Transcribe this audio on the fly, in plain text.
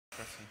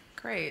mammography.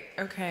 Great,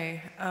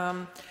 okay.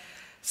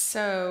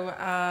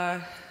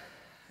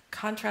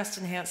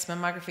 Contrast-enhanced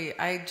mammography.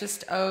 I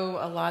just owe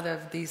a lot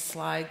of these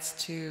slides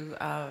to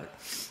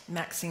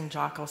Maxine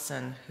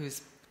Jockelson,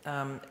 who's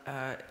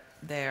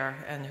there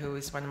and who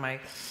is one of my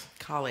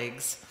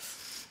colleagues.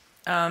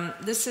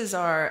 This is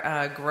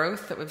our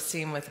growth that we've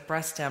seen with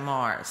breast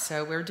MR.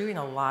 So we're doing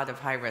a lot of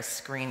high-risk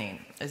screening.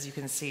 As you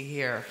can see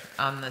here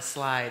on the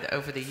slide,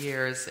 over the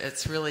years,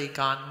 it's really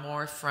gone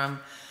more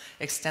from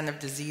extent of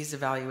disease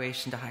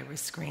evaluation to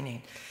high-risk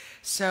screening.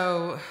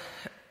 So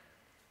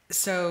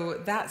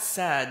that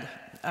said,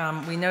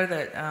 we know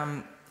that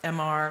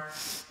MR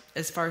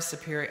is far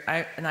superior,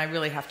 and I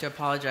really have to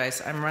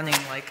apologize. I'm running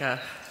like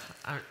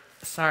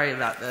sorry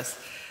about this.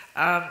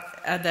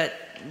 That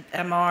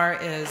MR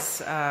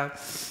is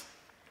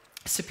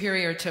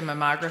superior to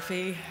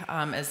mammography,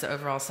 as the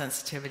overall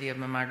sensitivity of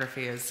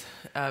mammography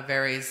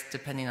varies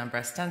depending on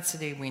breast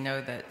density. We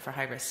know that for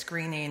high-risk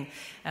screening,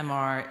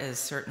 MR is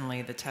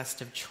certainly the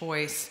test of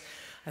choice.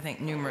 I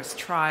think numerous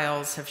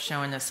trials have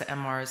shown us that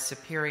MR is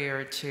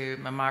superior to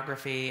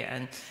mammography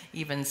and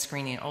even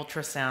screening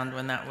ultrasound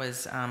when that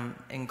was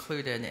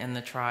included in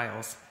the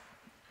trials.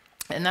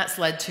 And that's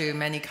led to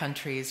many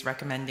countries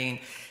recommending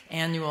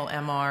annual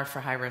MR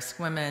for high-risk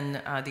women.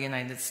 The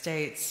United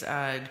States,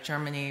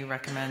 Germany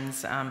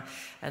recommends,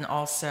 and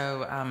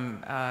also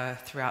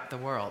throughout the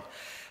world.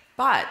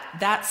 But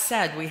that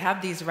said, we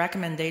have these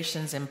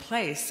recommendations in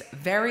place.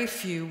 Very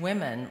few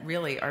women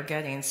really are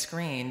getting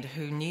screened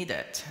who need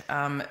it.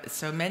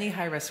 So many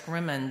high-risk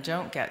women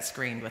don't get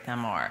screened with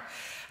MR.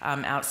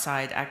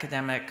 Outside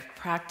academic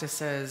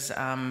practices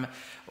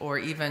or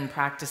even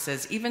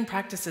practices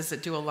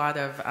that do a lot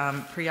of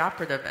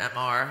preoperative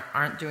MR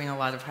aren't doing a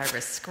lot of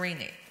high-risk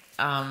screening.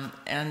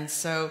 And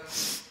so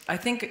I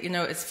think,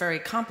 it's very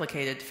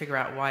complicated to figure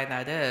out why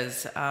that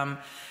is.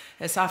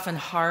 It's often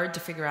hard to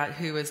figure out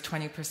who is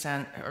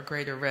 20% or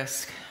greater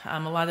risk. A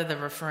lot of the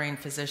referring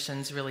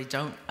physicians really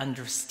don't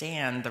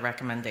understand the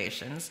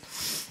recommendations.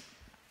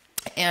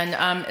 And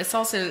it's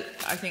also,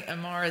 I think,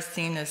 MR is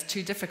seen as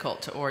too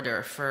difficult to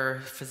order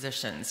for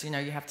physicians.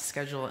 You have to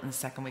schedule it in the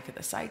second week of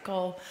the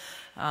cycle.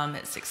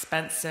 It's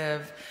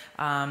expensive.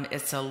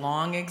 It's a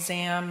long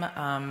exam.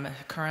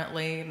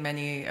 Currently,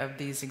 many of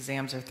these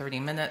exams are 30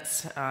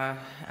 minutes,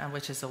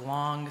 which is a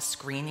long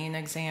screening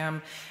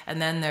exam. And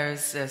then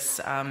there's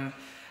this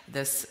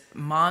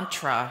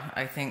mantra,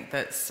 I think,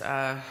 that's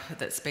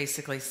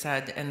basically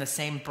said in the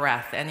same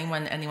breath.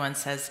 Anyone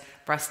says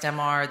breast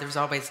MR, there's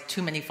always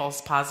too many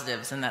false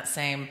positives in that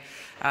same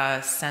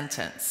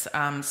sentence.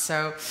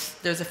 So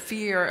there's a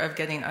fear of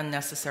getting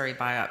unnecessary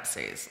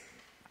biopsies.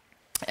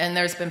 And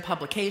there's been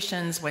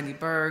publications, Wendy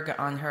Berg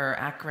on her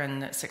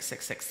Akron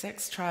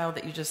 6666 trial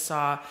that you just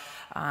saw,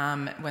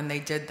 when they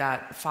did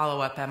that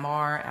follow-up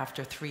MR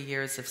after 3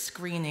 years of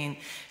screening.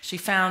 She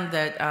found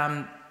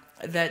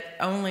that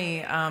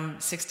only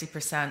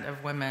 60%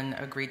 of women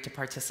agreed to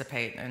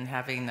participate in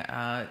having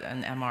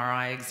an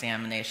MRI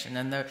examination.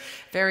 And the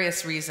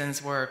various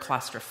reasons were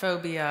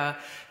claustrophobia,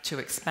 too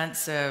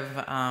expensive,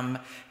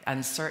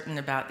 uncertain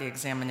about the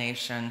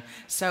examination.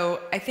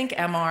 So I think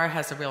MR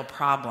has a real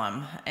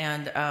problem,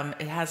 and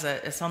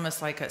it's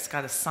almost like it's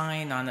got a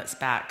sign on its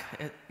back.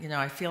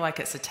 I feel like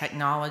it's a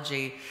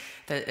technology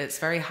that it's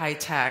very high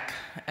tech,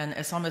 and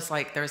it's almost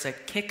like there's a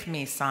kick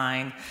me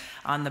sign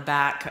on the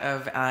back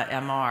of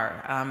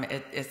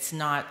MR. It's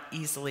not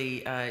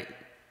easily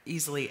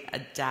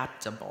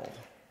adaptable.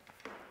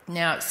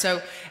 Now,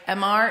 so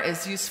MR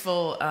is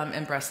useful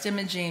in breast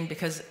imaging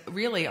because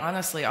really,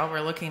 honestly, all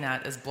we're looking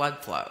at is blood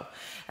flow.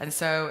 And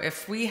so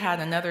if we had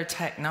another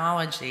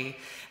technology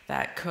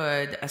that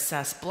could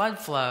assess blood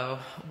flow,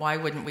 why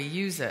wouldn't we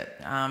use it?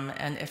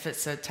 And if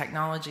it's a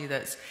technology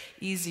that's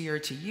easier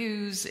to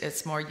use,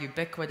 it's more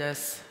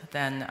ubiquitous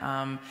than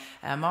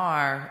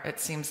MR, it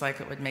seems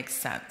like it would make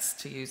sense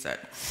to use it.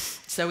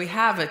 So we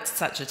have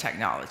such a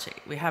technology.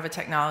 We have a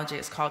technology,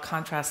 it's called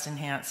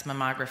contrast-enhanced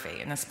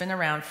mammography, and it's been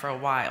around for a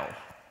while.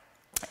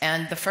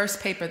 And the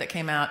first paper that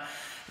came out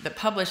that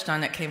published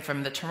on it came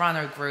from the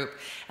Toronto group,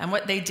 and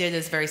what they did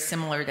is very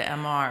similar to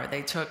MR.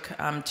 They took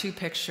 2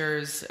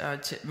 pictures,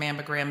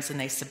 mammograms, and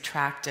they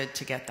subtracted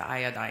to get the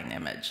iodine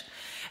image.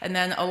 And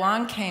then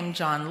along came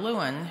John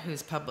Lewin,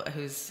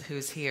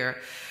 who's here,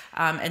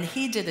 and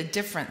he did a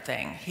different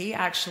thing. He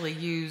actually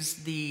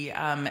used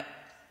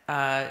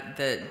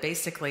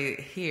basically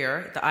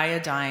here, the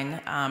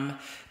iodine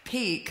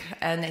peak,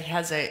 and it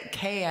has a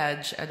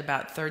K-edge at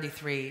about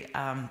 33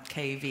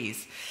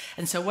 keVs.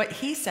 And so what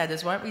he said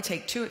is, why don't we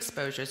take 2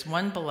 exposures,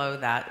 one below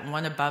that,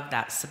 one above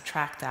that,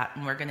 subtract that,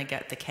 and we're going to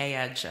get the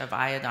K-edge of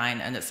iodine,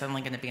 and it's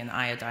only going to be an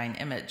iodine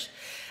image.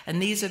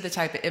 And these are the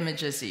type of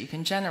images that you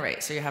can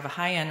generate. So you have a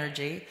high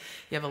energy,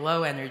 you have a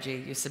low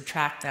energy, you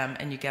subtract them,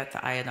 and you get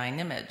the iodine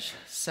image.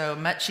 So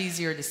much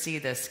easier to see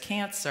this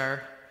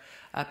cancer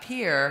up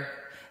here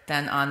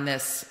than on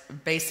this.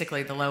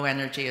 Basically, the low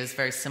energy is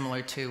very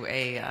similar to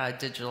a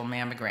digital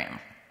mammogram.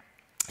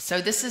 So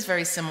this is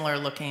very similar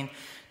looking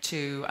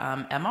to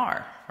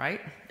MR,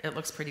 right? It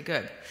looks pretty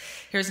good.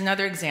 Here's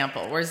another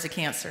example. Where's the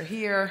cancer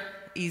here?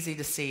 easy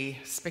to see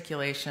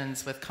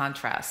spiculations with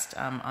contrast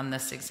on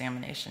this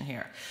examination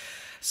here.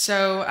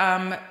 So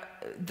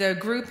the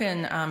group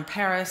in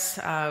Paris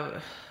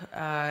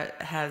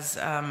has,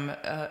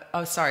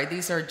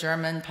 these are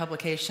German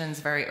publications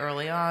very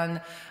early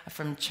on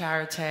from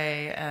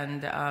Charité,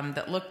 and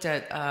that looked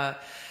at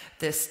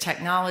this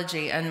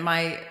technology. And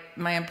my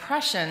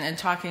impression in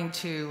talking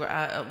to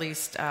at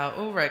least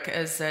Ulrich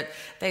is that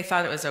they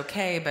thought it was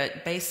okay,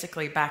 but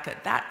basically back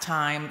at that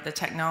time, the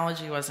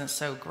technology wasn't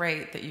so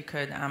great that you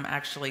could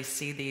actually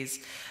see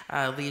these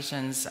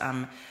lesions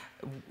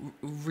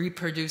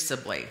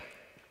reproducibly.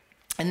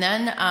 And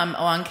then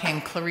along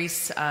came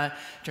Clarisse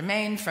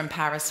Germain from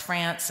Paris,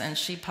 France, and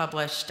she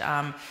published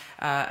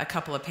a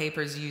couple of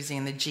papers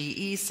using the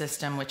GE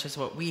system, which is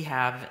what we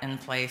have in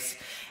place.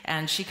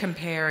 And she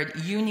compared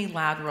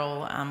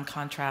unilateral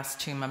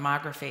contrast to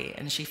mammography,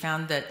 and she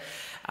found that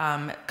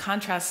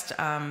contrast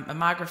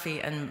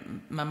mammography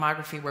and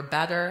mammography were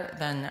better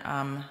than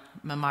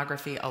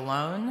mammography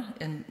alone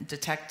in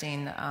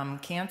detecting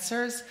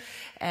cancers,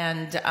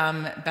 and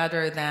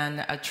better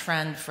than a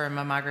trend for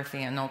mammography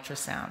and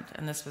ultrasound.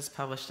 And this was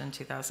published in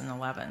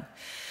 2011.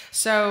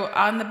 So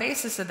on the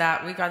basis of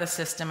that, we got a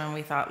system and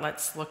we thought,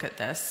 let's look at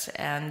this.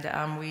 And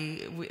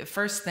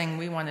first thing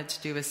we wanted to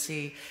do is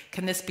see,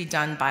 can this be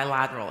done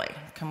bilaterally?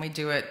 Can we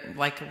do it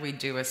like we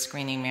do a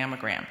screening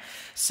mammogram?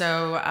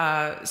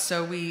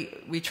 So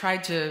we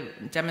tried to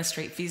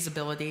demonstrate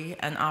feasibility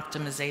and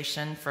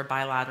optimization for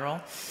bilateral.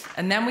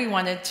 And then we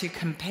wanted to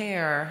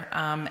compare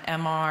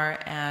MR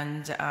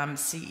and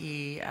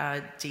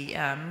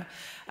CE-DM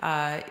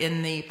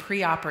in the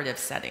preoperative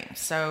setting.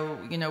 So,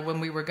 when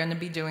we were going to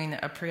be doing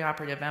a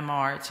preoperative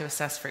MR to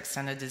assess for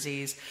extended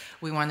disease,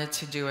 we wanted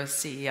to do a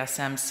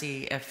CESM,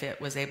 see if it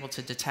was able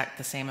to detect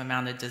the same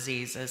amount of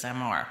disease as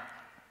MR.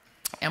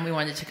 And we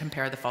wanted to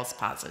compare the false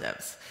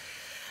positives.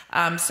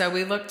 So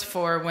we looked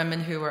for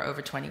women who were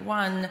over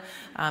 21.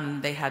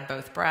 They had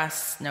both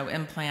breasts, no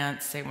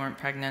implants, they weren't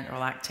pregnant or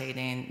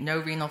lactating, no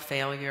renal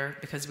failure,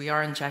 because we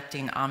are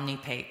injecting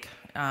Omnipaque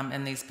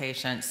in these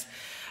patients.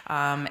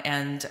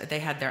 And they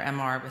had their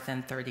MR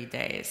within 30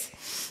 days.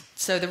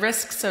 So the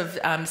risks of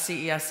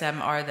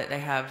CESM are that they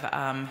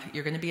have,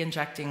 you're going to be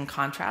injecting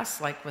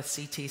contrast, like with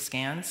CT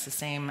scans, the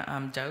same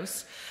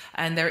dose.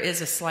 And there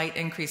is a slight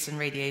increase in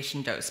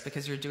radiation dose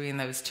because you're doing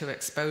those 2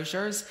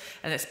 exposures,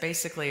 and it's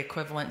basically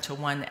equivalent to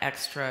 1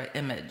 extra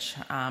image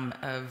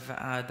of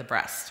the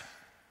breast.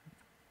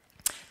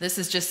 This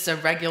is just a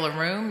regular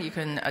room. You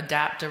can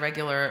adapt a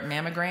regular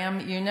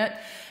mammogram unit.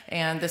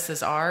 And this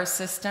is our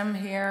system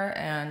here,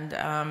 and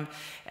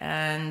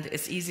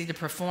it's easy to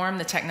perform.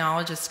 The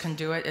technologists can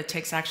do it. It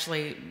takes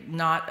actually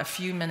not a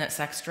few minutes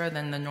extra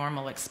than the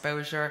normal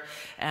exposure,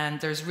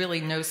 and there's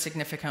really no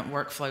significant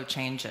workflow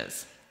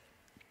changes.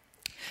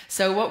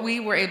 So what we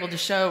were able to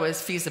show is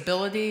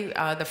feasibility.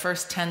 The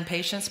first 10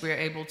 patients, we were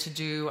able to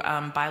do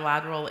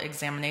bilateral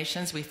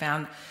examinations. We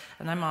found,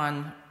 and I'm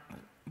on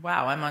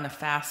a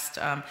fast.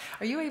 Are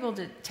you able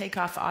to take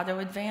off auto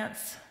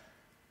advance?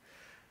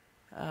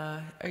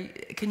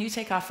 Can you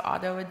take off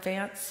auto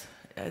advance?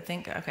 I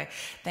think, okay,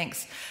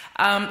 thanks.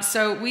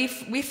 So we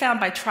found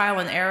by trial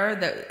and error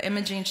that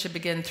imaging should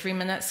begin 3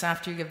 minutes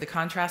after you give the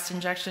contrast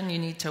injection. You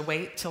need to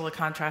wait till the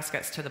contrast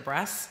gets to the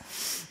breast.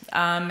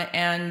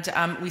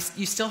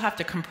 You still have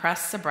to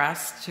compress the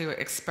breast to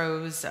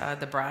expose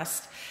the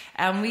breast.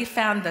 And we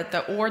found that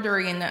the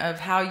ordering of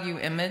how you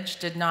image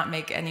did not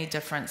make any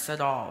difference at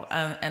all,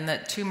 and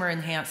that tumor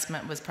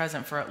enhancement was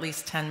present for at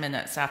least 10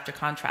 minutes after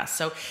contrast.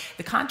 So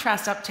the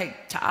contrast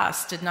uptake to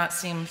us did not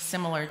seem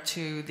similar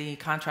to the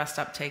contrast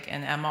uptake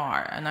in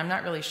MR, and I'm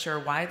not really sure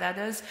why that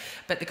is,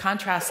 but the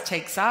contrast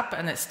takes up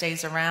and it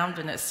stays around,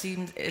 and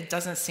it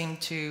doesn't seem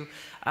to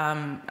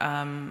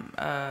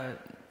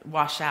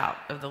wash out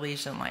of the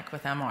lesion like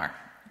with MR.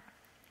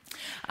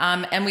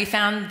 And we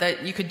found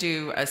that you could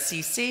do a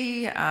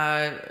CC,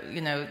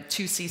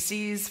 2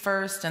 CCs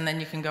first, and then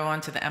you can go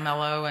on to the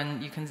MLO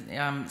and you can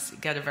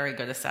get a very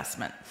good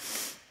assessment.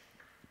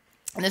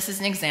 And this is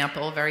an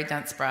example, very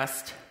dense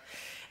breast.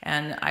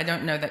 And I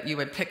don't know that you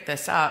would pick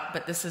this up,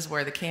 but this is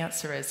where the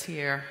cancer is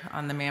here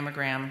on the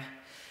mammogram.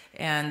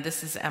 And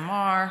this is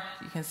MR.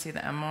 You can see the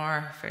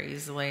MR very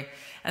easily.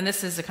 And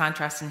this is the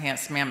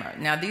contrast-enhanced mammo.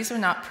 Now, these are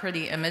not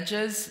pretty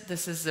images.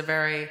 This is the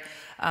very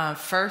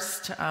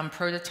first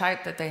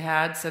prototype that they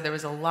had, so there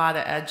was a lot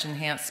of edge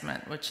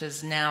enhancement, which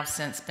has now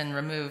since been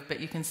removed,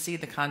 but you can see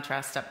the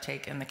contrast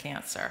uptake in the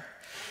cancer.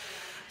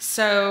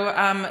 So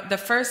the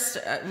first,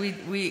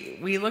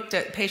 we looked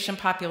at patient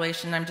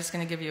population. I'm just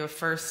going to give you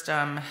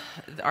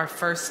our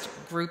first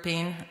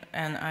grouping,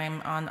 and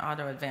I'm on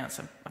auto advance.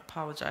 I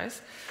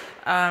apologize.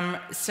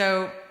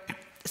 So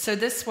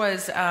this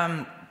was.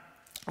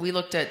 We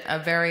looked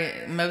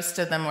at most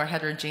of them were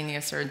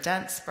heterogeneous or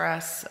dense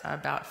breasts,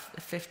 about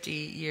 50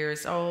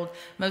 years old.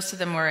 Most of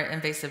them were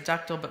invasive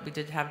ductal, but we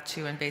did have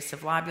 2 invasive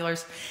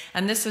lobulars.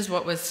 And this is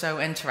what was so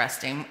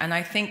interesting. And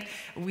I think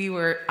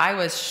I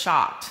was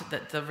shocked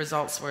that the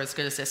results were as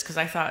good as this, because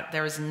I thought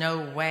there was no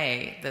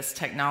way this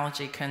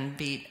technology can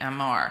beat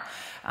MR.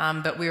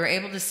 but we were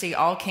able to see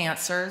all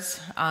cancers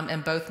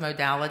in both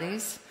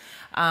modalities.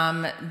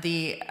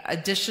 The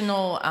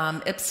additional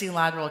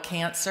ipsilateral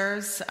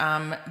cancers,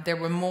 there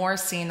were more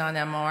seen on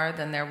MR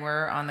than there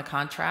were on the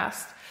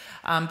contrast,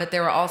 but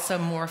there were also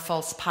more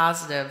false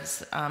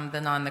positives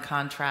than on the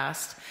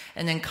contrast.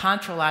 And in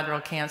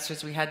contralateral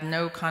cancers, we had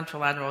no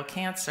contralateral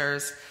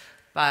cancers,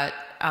 but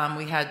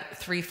we had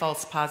 3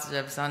 false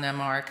positives on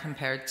MR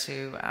compared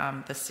to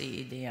the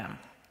CEDM.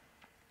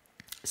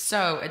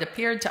 So it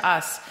appeared to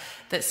us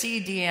that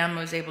CEDM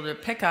was able to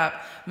pick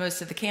up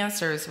most of the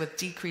cancers with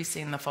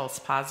decreasing the false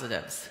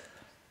positives.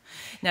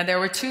 Now, there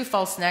were 2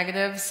 false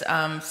negatives,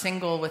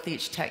 single with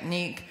each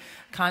technique.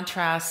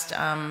 Contrast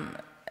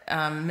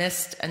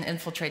missed an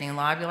infiltrating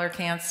lobular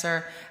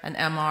cancer, and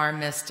MR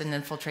missed an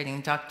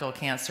infiltrating ductal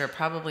cancer,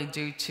 probably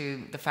due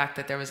to the fact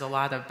that there was a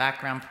lot of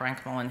background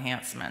parenchymal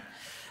enhancement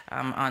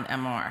on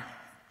MR.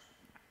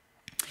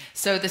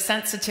 So the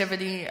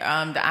sensitivity,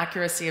 the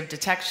accuracy of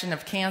detection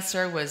of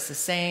cancer was the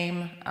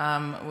same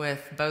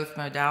with both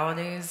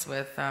modalities,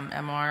 with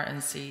MR and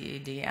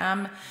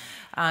CEDM.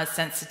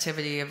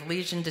 Sensitivity of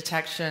lesion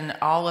detection,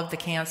 all of the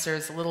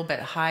cancers a little bit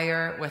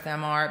higher with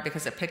MR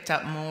because it picked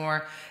up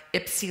more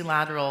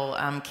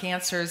ipsilateral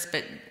cancers,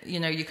 but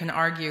you can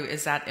argue,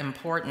 is that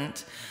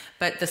important?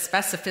 But the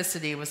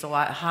specificity was a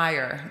lot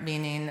higher,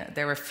 meaning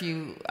there were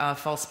few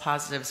false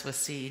positives with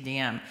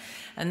CEDM.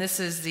 And this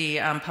is the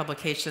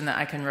publication that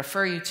I can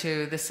refer you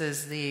to. This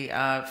is the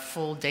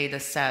full data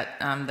set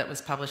that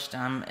was published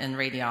in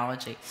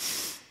Radiology.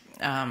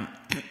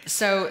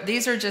 So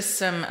these are just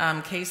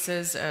some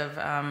cases of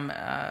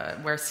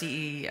where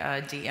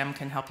CEDM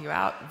can help you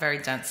out. Very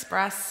dense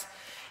breasts.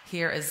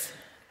 Here is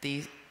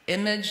the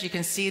image. You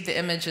can see the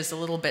image is a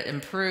little bit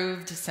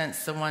improved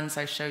since the ones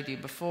I showed you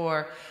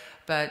before,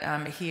 but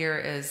here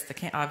is the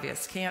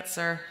obvious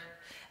cancer,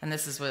 and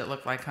this is what it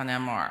looked like on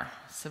MR.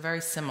 So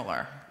very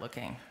similar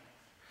looking.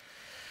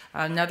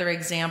 Another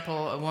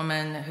example, a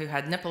woman who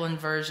had nipple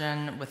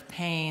inversion with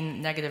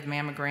pain, negative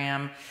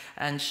mammogram,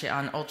 and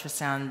on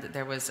ultrasound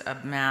there was a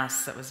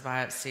mass that was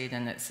biopsied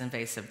and it's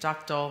invasive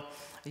ductal.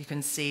 You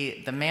can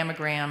see the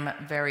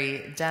mammogram,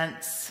 very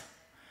dense.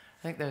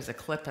 I think there's a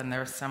clip in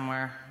there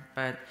somewhere,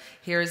 but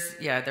there's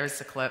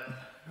the clip.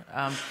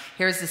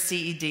 Here's the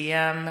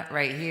CEDM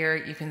right here.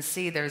 You can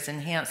see there's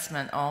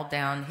enhancement all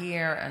down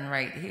here and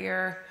right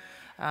here.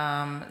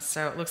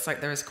 So it looks like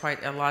there's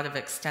quite a lot of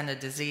extended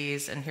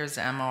disease, and here's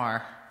the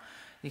MR.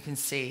 You can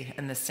see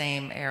in the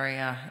same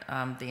area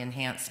the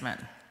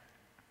enhancement.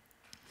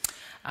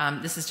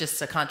 This is just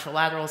the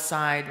contralateral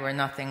side where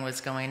nothing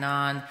was going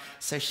on.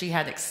 So she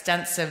had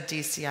extensive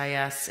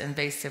DCIS,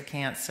 invasive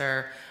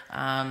cancer,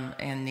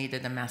 and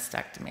needed a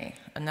mastectomy.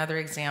 Another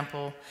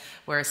example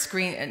where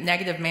a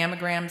negative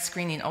mammogram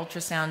screening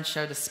ultrasound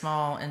showed a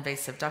small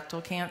invasive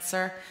ductal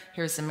cancer.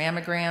 Here's the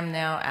mammogram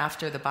now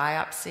after the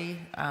biopsy,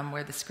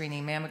 where the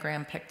screening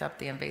mammogram picked up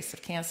the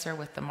invasive cancer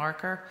with the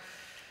marker.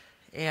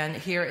 And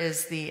here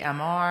is the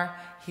MR.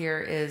 Here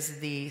is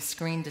the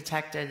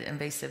screen-detected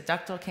invasive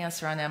ductal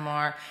cancer on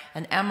MR.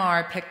 And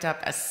MR picked up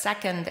a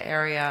second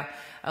area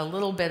a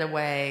little bit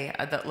away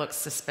that looks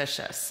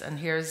suspicious. And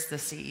here's the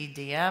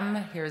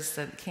CEDM. Here's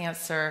the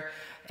cancer.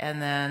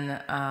 And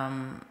then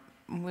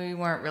we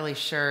weren't really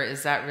sure,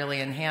 is that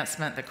really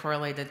enhancement that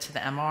correlated to the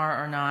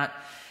MR or not?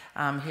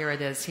 Here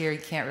it is. Here you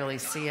can't really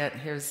see it.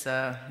 Here's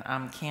the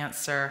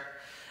cancer.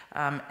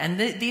 And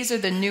these are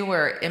the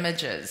newer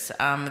images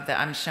that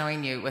I'm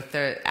showing you with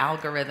the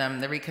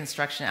algorithm, the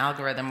reconstruction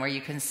algorithm, where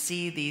you can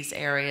see these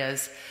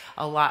areas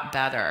a lot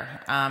better.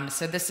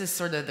 So this is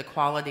sort of the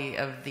quality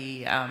of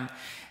the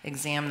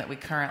exam that we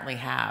currently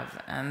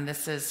have. And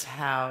this is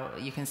how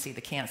you can see the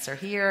cancer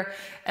here.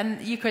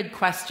 And you could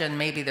question,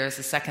 maybe there's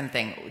a second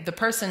thing. The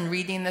person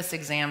reading this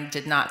exam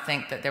did not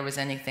think that there was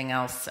anything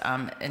else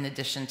in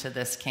addition to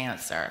this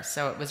cancer.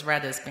 So it was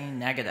read as being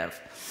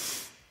negative.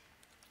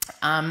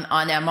 On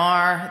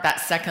MR, that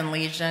second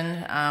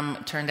lesion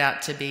turned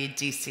out to be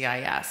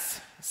DCIS.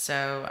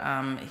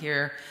 So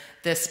here,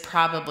 this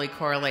probably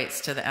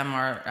correlates to the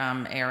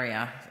MR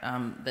area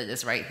that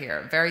is right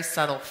here. Very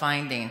subtle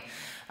finding.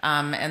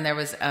 And there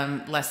was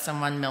less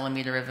than 1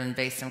 millimeter of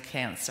invasive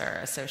cancer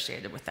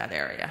associated with that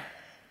area.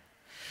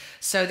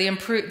 So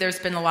there's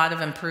been a lot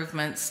of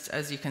improvements,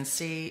 as you can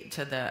see,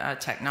 to the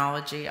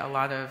technology, a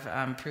lot of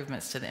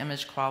improvements to the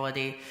image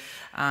quality.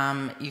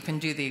 You can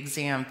do the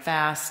exam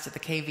fast, the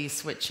KV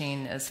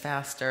switching is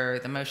faster,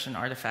 the motion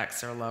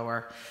artifacts are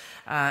lower.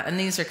 And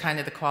these are kind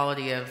of the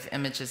quality of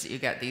images that you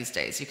get these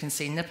days. You can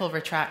see nipple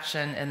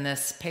retraction in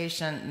this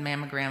patient,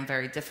 mammogram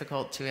very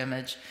difficult to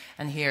image,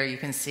 and here you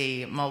can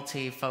see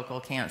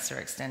multifocal cancer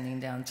extending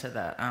down to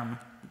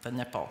the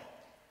nipple.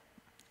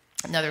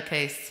 Another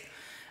case,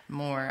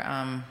 more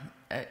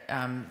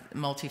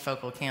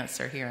multifocal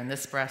cancer here in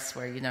this breast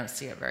where you don't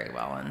see it very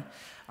well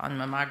on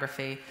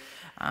mammography,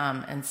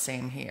 and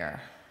same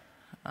here.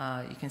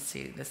 You can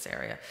see this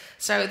area.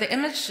 So the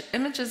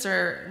images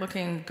are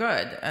looking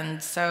good,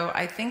 and so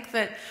I think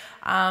that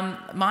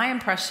my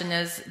impression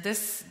is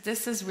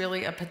this is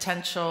really a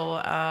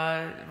potential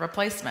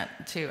replacement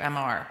to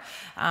MR.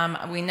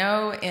 We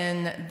know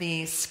in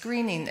the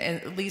screening,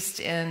 at least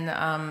in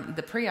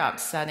the pre-op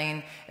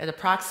setting, it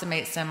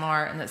approximates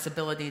MR in its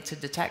ability to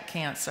detect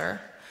cancer.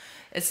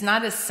 It's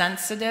not as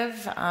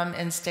sensitive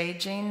in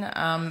staging,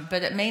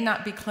 but it may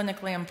not be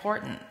clinically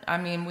important. I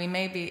mean,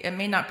 it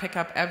may not pick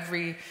up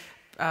every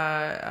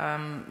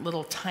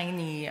little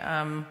tiny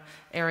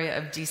area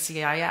of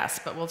DCIS,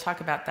 but we'll talk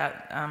about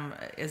that.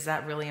 Is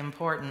that really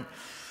important?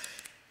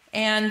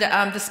 And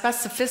the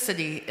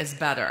specificity is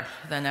better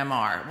than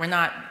MR.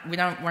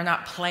 We're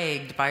not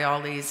plagued by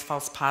all these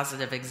false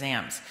positive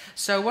exams.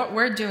 So what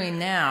we're doing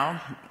now.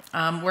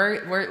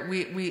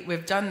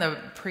 We've done the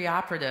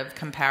preoperative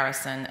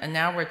comparison, and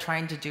now we're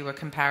trying to do a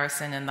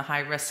comparison in the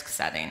high-risk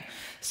setting.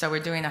 So we're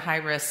doing a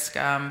high-risk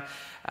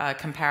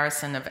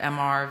comparison of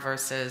MR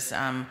versus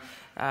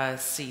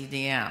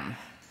CEDM.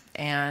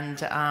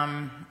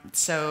 And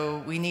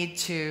so we need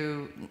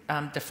to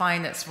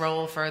define its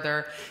role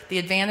further. The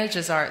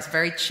advantages are it's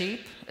very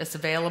cheap, it's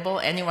available,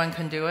 anyone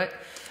can do it.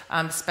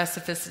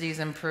 Specificity is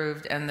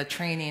improved, and the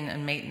training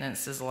and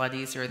maintenance is a lot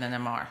easier than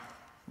MR.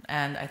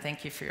 And I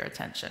thank you for your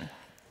attention.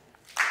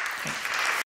 Thanks.